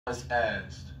was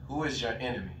asked, "Who is your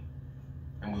enemy?"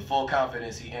 And with full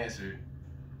confidence he answered,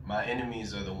 "My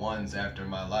enemies are the ones after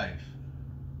my life."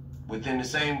 Within the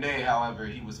same day, however,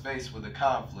 he was faced with a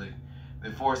conflict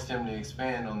that forced him to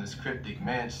expand on this cryptic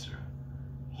mantra.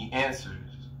 He answers,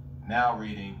 now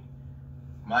reading,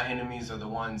 "My enemies are the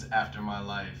ones after my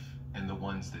life and the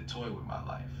ones that toy with my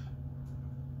life."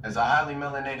 As a highly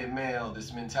melanated male,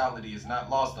 this mentality is not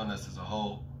lost on us as a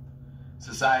whole.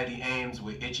 Society aims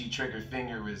with itchy trigger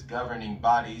finger as governing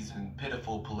bodies and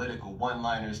pitiful political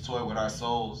one-liners toy with our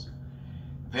souls.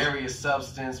 Various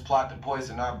substances plot to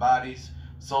poison our bodies.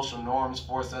 Social norms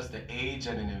force us to age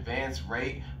at an advanced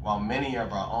rate, while many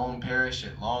of our own perish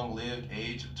at long-lived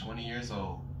age of 20 years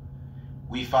old.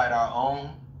 We fight our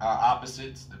own, our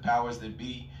opposites, the powers that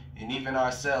be, and even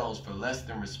ourselves for less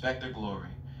than respect or glory,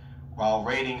 while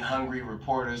rating hungry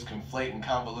reporters conflate and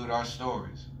convolute our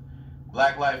stories.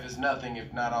 Black life is nothing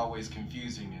if not always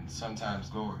confusing and sometimes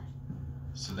gory.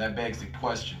 So that begs the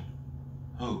question,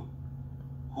 who?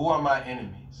 Who are my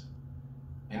enemies?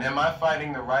 And am I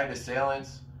fighting the right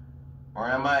assailants? Or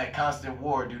am I at constant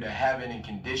war due to habit and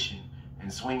condition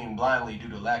and swinging blindly due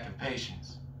to lack of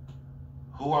patience?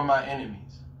 Who are my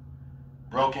enemies?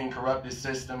 Broken, corrupted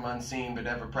system, unseen but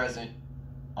ever present.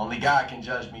 Only God can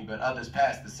judge me, but others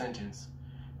pass the sentence.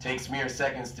 Takes mere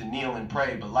seconds to kneel and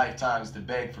pray, but lifetimes to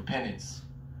beg for penance.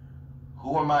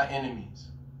 Who are my enemies?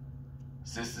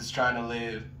 Sisters trying to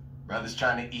live, brothers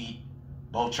trying to eat,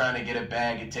 both trying to get a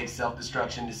bag it takes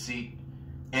self-destruction to seek.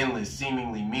 Endless,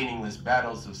 seemingly meaningless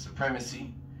battles of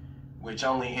supremacy, which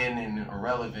only end in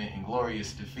irrelevant and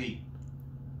glorious defeat.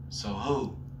 So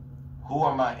who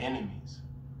are my enemies?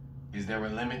 Is there a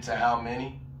limit to how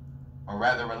many? Or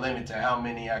rather a limit to how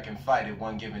many I can fight at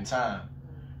one given time?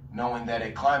 Knowing that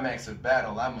at climax of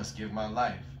battle, I must give my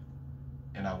life,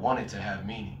 and I want it to have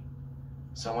meaning.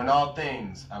 So in all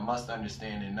things, I must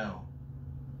understand and know,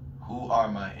 who are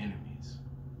my enemies?